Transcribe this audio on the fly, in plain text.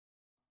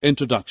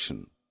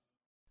Introduction.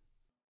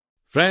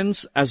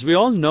 Friends, as we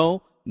all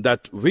know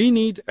that we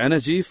need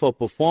energy for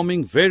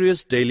performing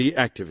various daily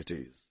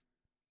activities.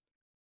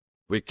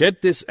 We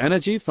get this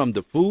energy from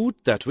the food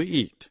that we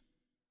eat.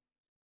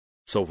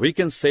 So we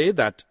can say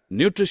that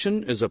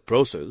nutrition is a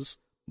process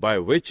by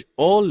which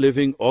all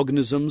living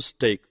organisms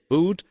take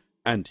food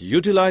and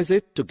utilize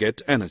it to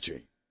get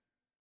energy.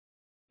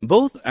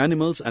 Both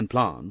animals and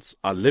plants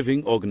are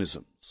living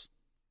organisms.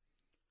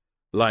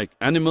 Like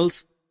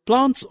animals,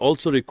 plants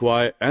also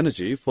require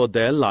energy for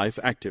their life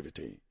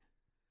activity.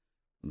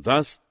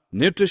 Thus,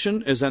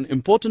 nutrition is an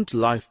important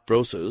life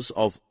process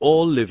of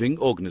all living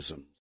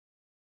organisms.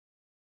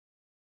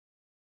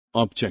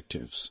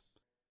 Objectives.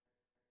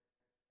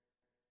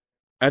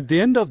 At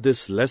the end of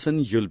this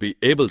lesson, you'll be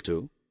able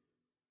to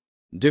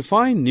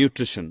define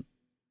nutrition,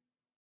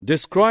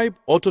 describe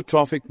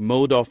autotrophic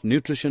mode of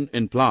nutrition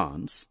in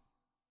plants,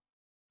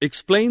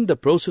 explain the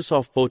process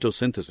of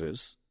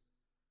photosynthesis,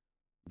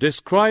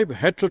 describe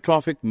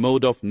heterotrophic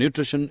mode of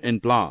nutrition in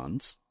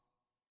plants,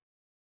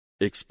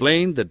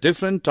 explain the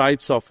different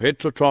types of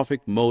heterotrophic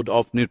mode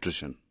of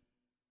nutrition.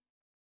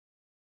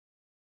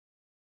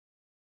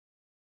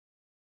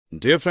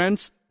 Dear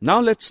friends,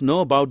 now let's know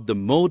about the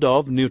mode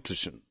of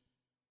nutrition.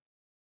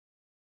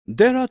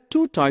 There are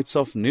two types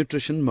of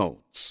nutrition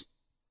modes: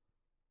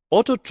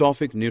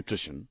 autotrophic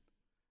nutrition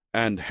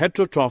and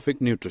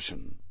heterotrophic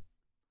nutrition.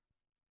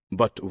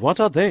 But what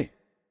are they?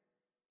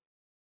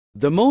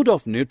 The mode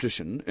of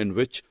nutrition in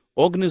which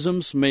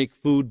organisms make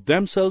food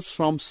themselves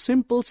from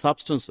simple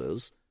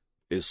substances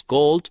is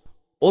called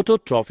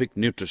autotrophic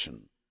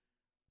nutrition,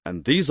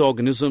 and these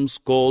organisms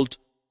called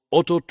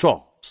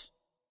autotrophs.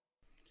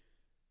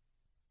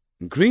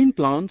 Green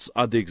plants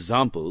are the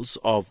examples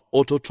of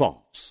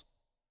autotrophs.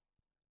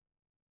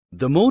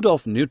 The mode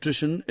of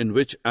nutrition in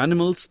which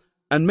animals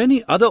and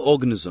many other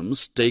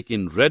organisms take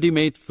in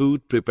ready-made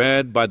food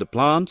prepared by the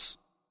plants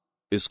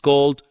is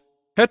called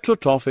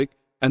heterotrophic,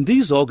 and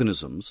these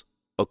organisms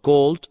are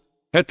called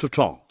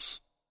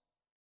heterotrophs.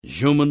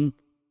 Human,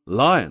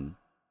 lion,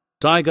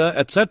 tiger,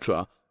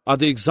 etc. are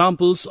the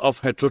examples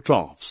of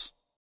heterotrophs.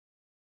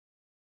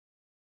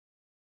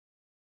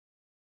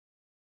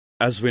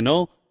 As we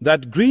know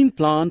that green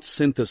plants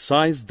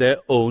synthesize their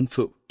own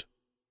food.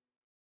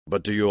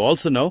 But do you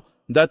also know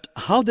that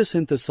how they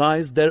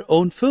synthesize their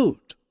own food?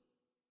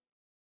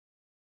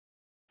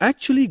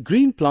 Actually,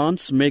 green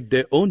plants make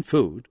their own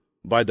food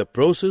by the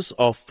process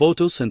of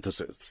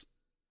photosynthesis.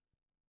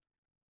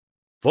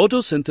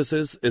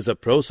 Photosynthesis is a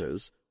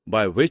process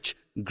by which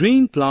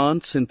green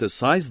plants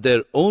synthesize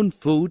their own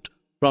food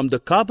from the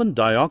carbon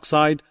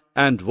dioxide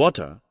and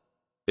water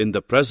in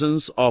the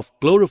presence of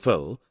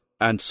chlorophyll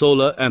and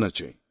solar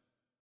energy.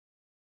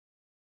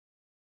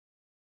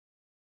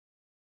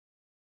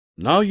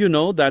 Now you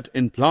know that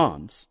in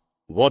plants,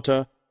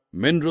 water,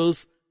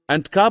 minerals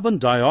and carbon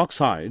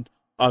dioxide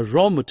are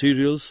raw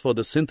materials for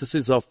the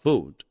synthesis of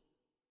food.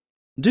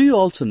 Do you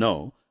also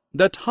know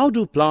that how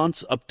do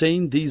plants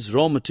obtain these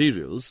raw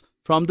materials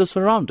from the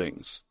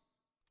surroundings?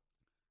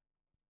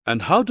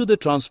 And how do they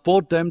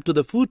transport them to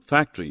the food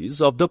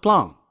factories of the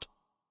plant?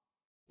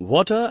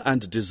 Water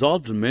and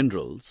dissolved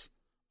minerals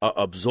are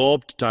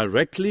absorbed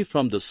directly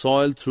from the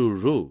soil through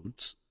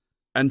roots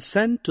and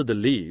sent to the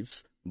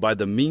leaves by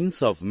the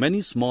means of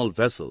many small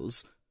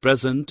vessels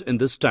present in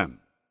the stem.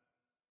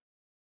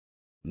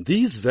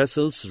 These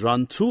vessels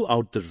run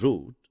throughout the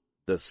root,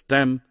 the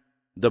stem,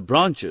 the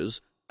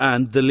branches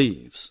and the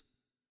leaves.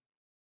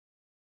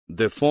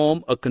 They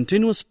form a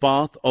continuous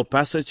path or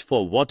passage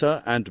for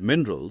water and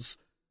minerals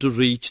to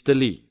reach the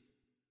leaf.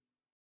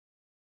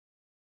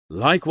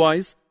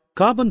 Likewise,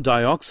 carbon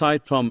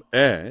dioxide from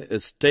air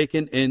is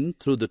taken in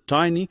through the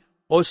tiny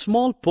or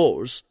small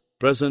pores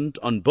present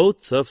on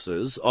both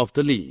surfaces of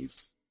the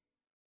leaves.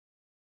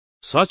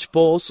 Such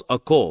pores are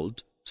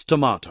called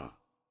stomata.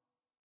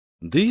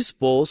 These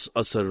pores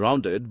are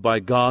surrounded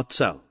by guard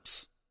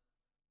cells.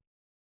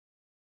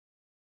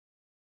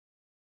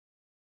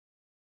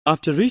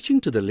 After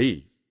reaching to the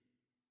leaf,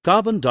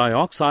 carbon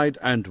dioxide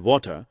and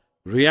water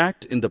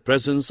react in the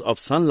presence of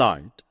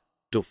sunlight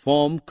to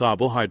form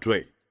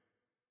carbohydrate.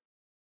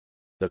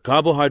 The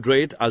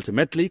carbohydrate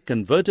ultimately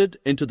converted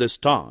into the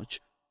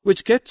starch,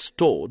 which gets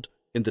stored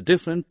in the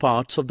different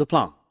parts of the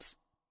plants.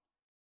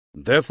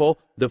 Therefore,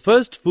 the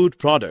first food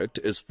product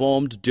is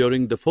formed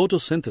during the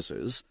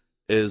photosynthesis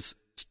is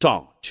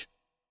starch.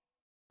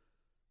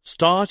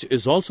 Starch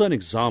is also an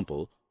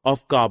example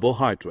of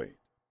carbohydrate.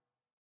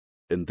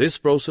 In this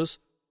process,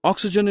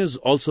 oxygen is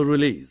also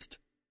released.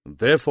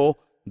 Therefore,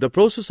 the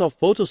process of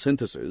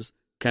photosynthesis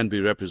can be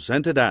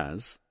represented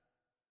as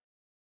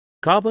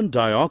carbon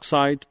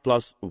dioxide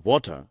plus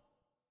water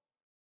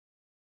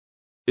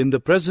in the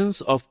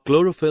presence of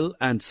chlorophyll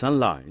and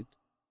sunlight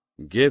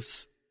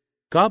gives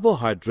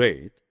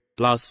carbohydrate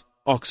plus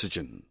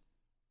oxygen.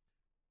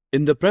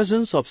 In the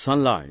presence of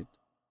sunlight,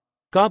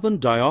 carbon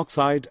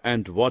dioxide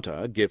and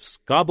water gives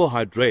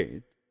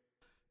carbohydrate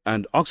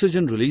and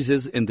oxygen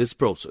releases in this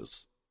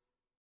process.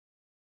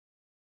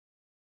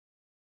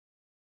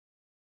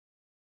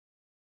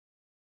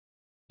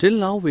 Till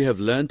now we have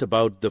learnt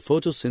about the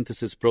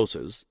photosynthesis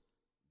process,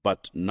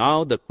 but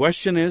now the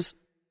question is,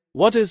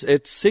 what is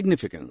its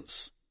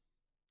significance?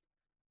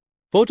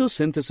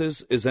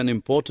 Photosynthesis is an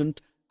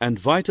important and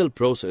vital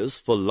process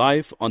for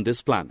life on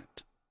this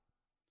planet.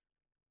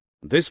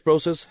 This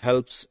process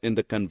helps in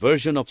the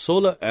conversion of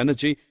solar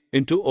energy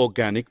into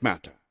organic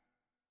matter.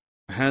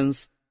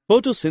 Hence,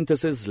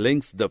 photosynthesis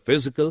links the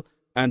physical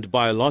and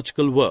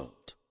biological world.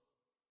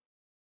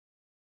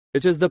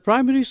 It is the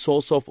primary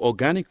source of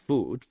organic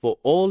food for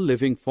all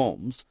living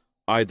forms,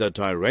 either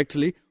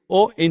directly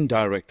or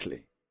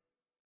indirectly.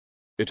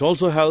 It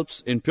also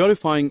helps in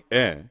purifying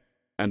air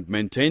and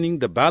maintaining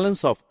the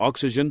balance of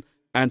oxygen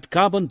and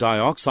carbon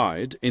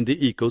dioxide in the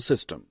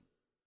ecosystem.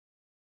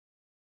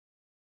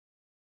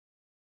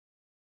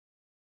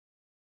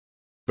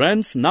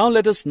 Friends, now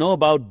let us know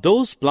about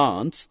those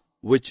plants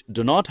which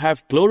do not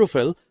have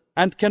chlorophyll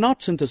and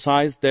cannot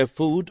synthesize their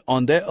food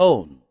on their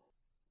own.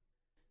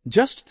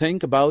 Just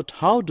think about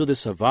how do they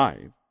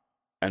survive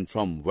and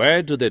from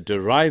where do they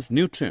derive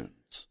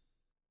nutrients.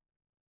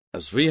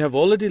 As we have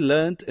already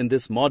learnt in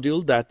this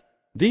module that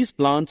these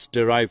plants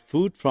derive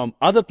food from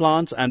other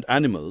plants and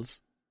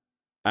animals,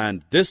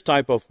 and this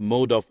type of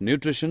mode of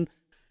nutrition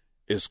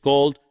is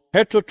called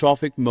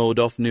heterotrophic mode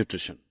of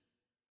nutrition.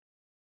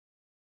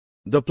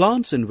 The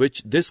plants in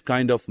which this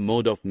kind of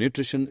mode of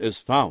nutrition is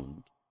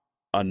found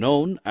are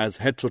known as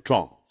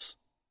heterotrophs.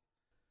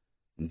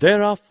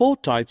 There are 4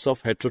 types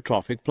of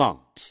heterotrophic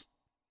plants: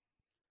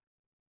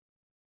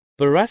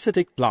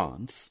 parasitic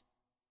plants,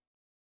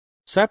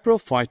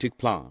 saprophytic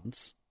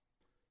plants,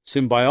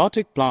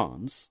 symbiotic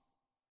plants,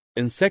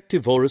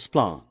 insectivorous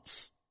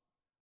plants.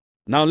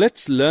 Now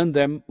let's learn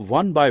them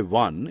one by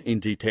one in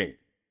detail.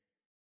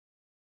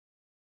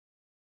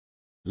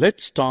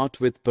 Let's start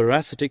with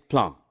parasitic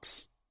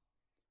plants.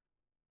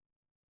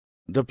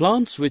 The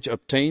plants which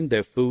obtain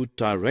their food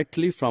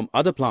directly from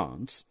other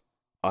plants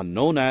are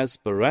known as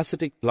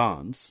parasitic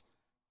plants,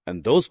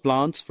 and those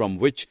plants from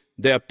which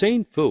they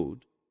obtain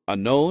food are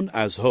known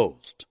as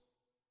host.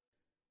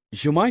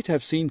 You might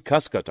have seen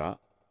Kaskata,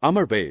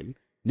 Amarbale,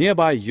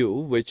 nearby you,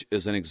 which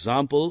is an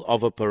example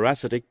of a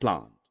parasitic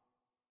plant.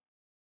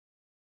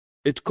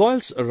 It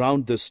coils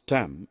around the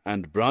stem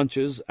and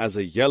branches as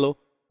a yellow,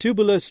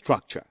 tubular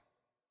structure.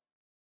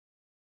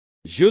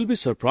 You'll be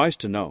surprised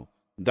to know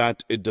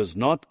that it does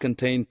not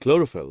contain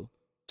chlorophyll,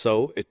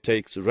 so it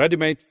takes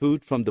ready-made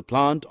food from the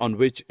plant on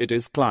which it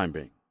is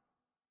climbing.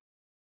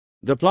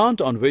 The plant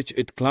on which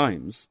it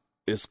climbs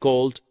is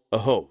called a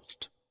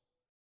host.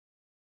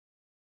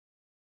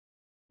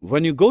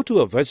 When you go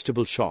to a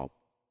vegetable shop,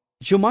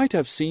 you might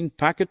have seen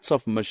packets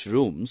of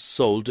mushrooms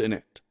sold in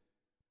it.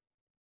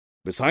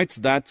 Besides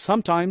that,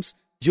 sometimes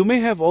you may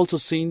have also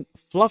seen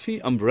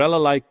fluffy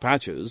umbrella-like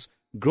patches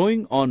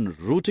growing on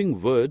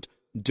rooting wood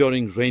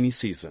during rainy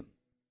season.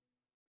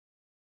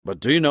 But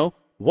do you know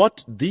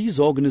what these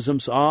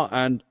organisms are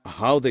and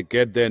how they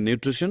get their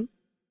nutrition?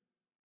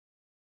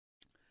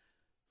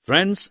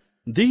 Friends,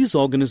 these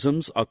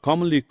organisms are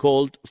commonly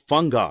called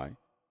fungi,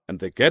 and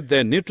they get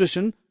their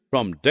nutrition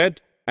from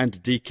dead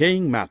and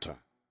decaying matter.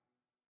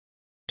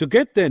 To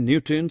get their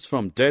nutrients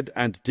from dead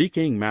and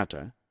decaying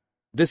matter,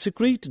 they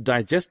secrete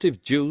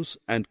digestive juice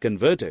and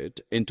convert it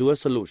into a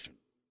solution.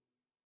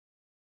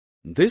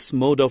 This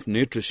mode of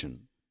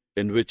nutrition,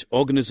 in which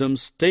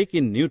organisms take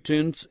in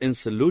nutrients in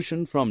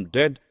solution from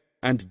dead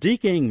and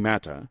decaying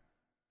matter,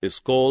 is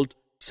called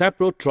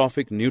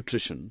saprotrophic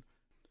nutrition,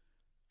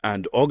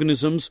 and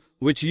organisms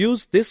which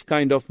use this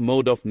kind of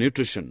mode of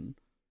nutrition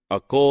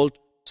are called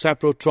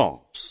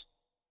saprotrophs.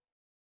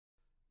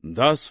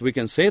 Thus, we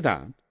can say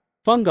that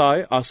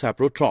fungi are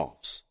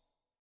saprotrophs.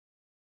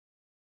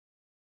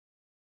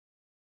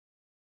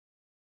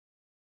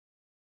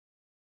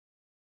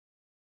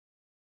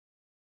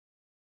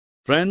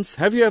 Friends,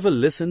 have you ever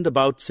listened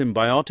about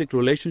symbiotic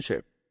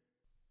relationship?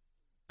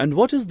 And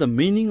what is the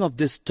meaning of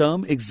this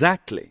term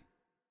exactly?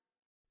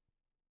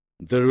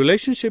 The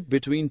relationship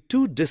between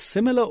 2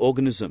 dissimilar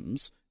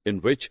organisms in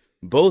which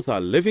both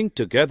are living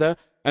together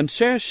and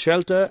share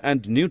shelter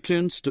and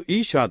nutrients to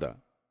each other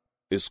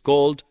is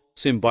called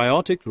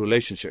symbiotic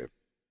relationship.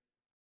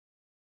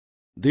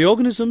 The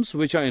organisms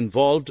which are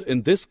involved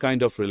in this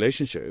kind of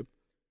relationship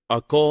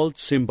are called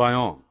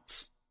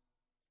symbionts.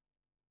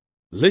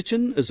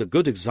 Lichen is a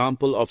good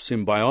example of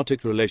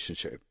symbiotic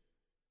relationship.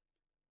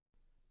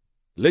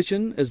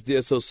 Lichen is the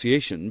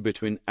association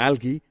between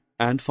algae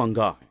and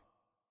fungi.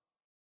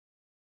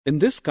 In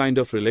this kind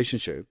of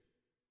relationship,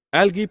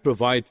 algae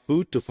provide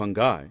food to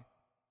fungi,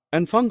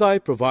 and fungi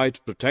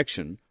provide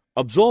protection,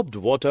 absorbed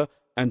water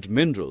and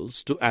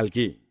minerals to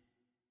algae.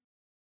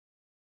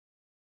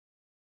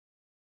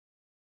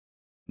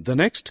 The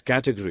next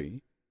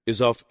category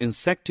is of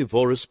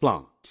insectivorous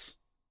plants.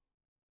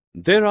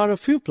 There are a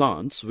few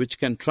plants which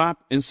can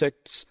trap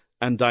insects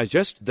and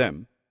digest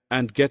them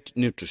and get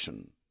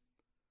nutrition.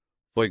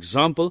 For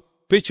example,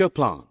 pitcher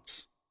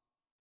plants.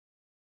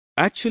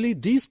 Actually,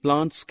 these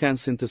plants can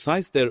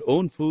synthesize their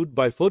own food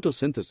by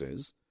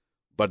photosynthesis,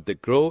 but they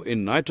grow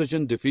in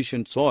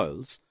nitrogen-deficient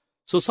soils,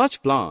 so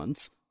such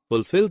plants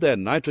fulfill their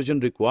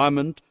nitrogen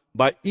requirement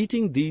by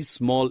eating these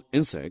small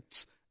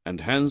insects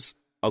and hence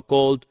are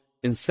called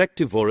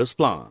insectivorous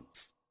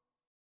plants.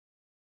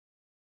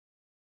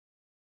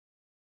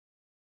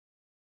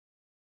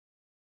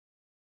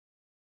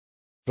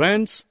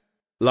 Friends,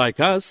 like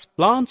us,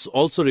 plants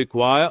also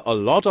require a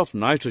lot of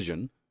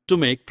nitrogen to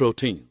make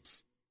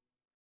proteins.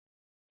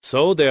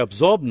 So they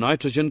absorb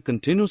nitrogen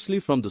continuously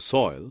from the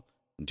soil,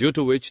 due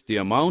to which the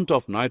amount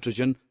of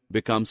nitrogen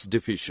becomes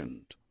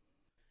deficient.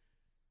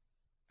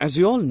 As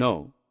you all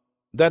know,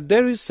 that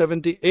there is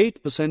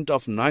 78%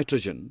 of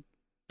nitrogen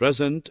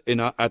present in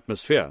our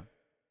atmosphere,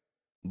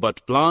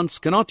 but plants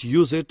cannot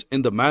use it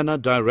in the manner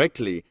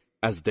directly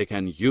as they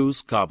can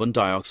use carbon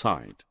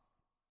dioxide.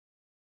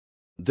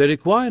 They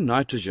require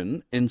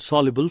nitrogen in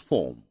soluble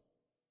form.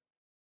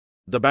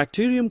 The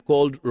bacterium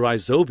called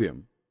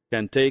rhizobium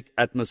can take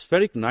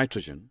atmospheric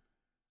nitrogen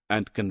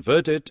and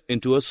convert it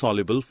into a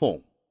soluble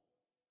form.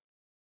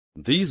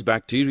 These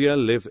bacteria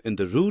live in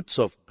the roots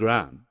of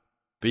gram,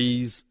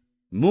 peas,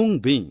 mung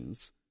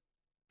beans,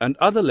 and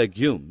other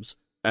legumes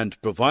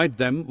and provide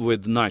them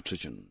with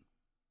nitrogen.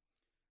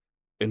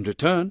 In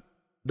return,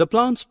 the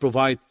plants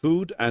provide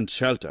food and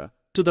shelter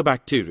to the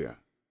bacteria.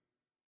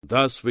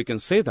 Thus, we can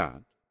say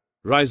that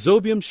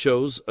rhizobium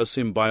shows a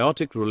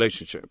symbiotic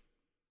relationship.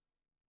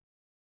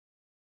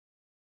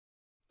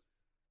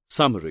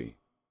 Summary.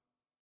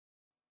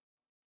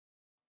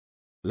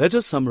 Let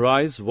us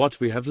summarize what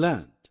we have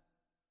learned.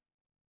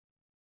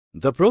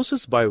 The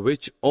process by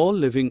which all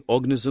living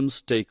organisms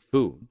take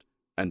food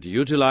and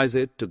utilize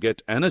it to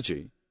get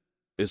energy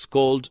is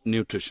called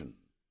nutrition.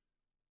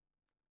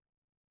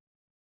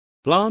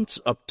 Plants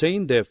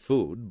obtain their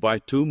food by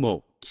two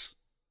modes,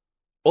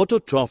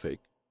 autotrophic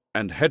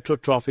and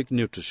heterotrophic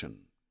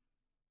nutrition.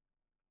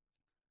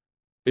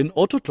 In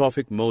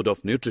autotrophic mode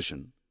of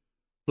nutrition,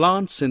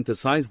 plants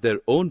synthesize their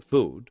own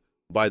food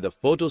by the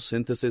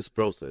photosynthesis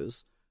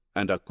process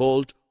and are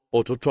called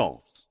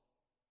autotrophs.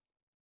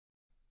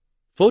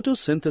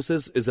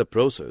 Photosynthesis is a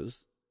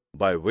process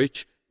by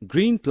which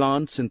green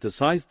plants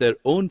synthesize their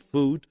own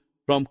food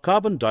from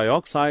carbon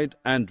dioxide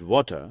and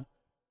water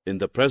in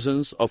the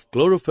presence of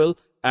chlorophyll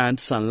and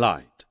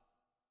sunlight.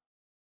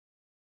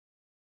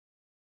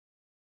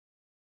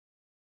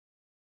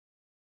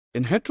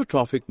 In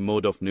heterotrophic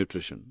mode of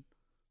nutrition,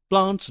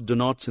 plants do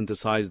not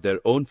synthesize their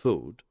own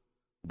food,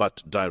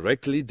 but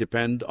directly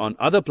depend on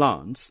other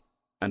plants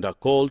and are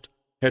called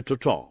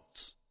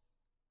heterotrophs.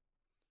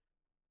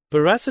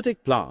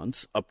 Parasitic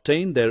plants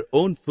obtain their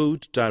own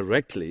food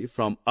directly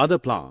from other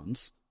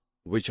plants,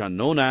 which are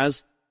known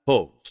as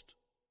host.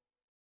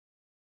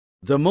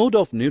 The mode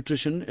of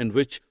nutrition in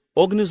which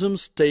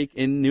organisms take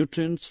in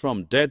nutrients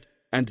from dead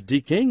and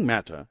decaying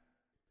matter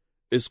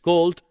is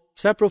called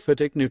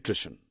saprophytic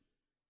nutrition.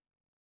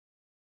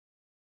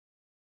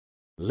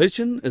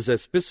 Lichen is a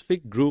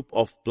specific group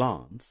of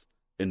plants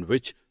in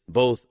which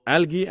both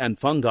algae and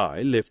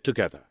fungi live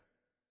together.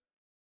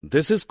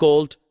 This is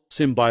called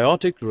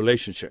symbiotic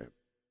relationship.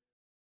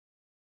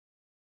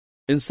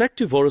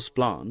 Insectivorous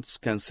plants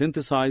can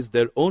synthesize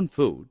their own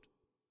food,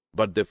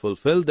 but they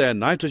fulfill their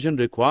nitrogen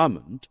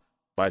requirement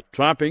by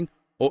trapping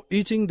or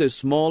eating the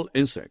small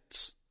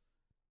insects.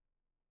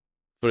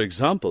 For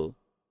example,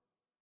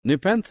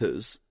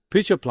 Nepenthes,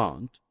 pitcher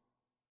plant,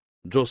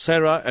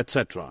 Drosera,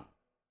 etc.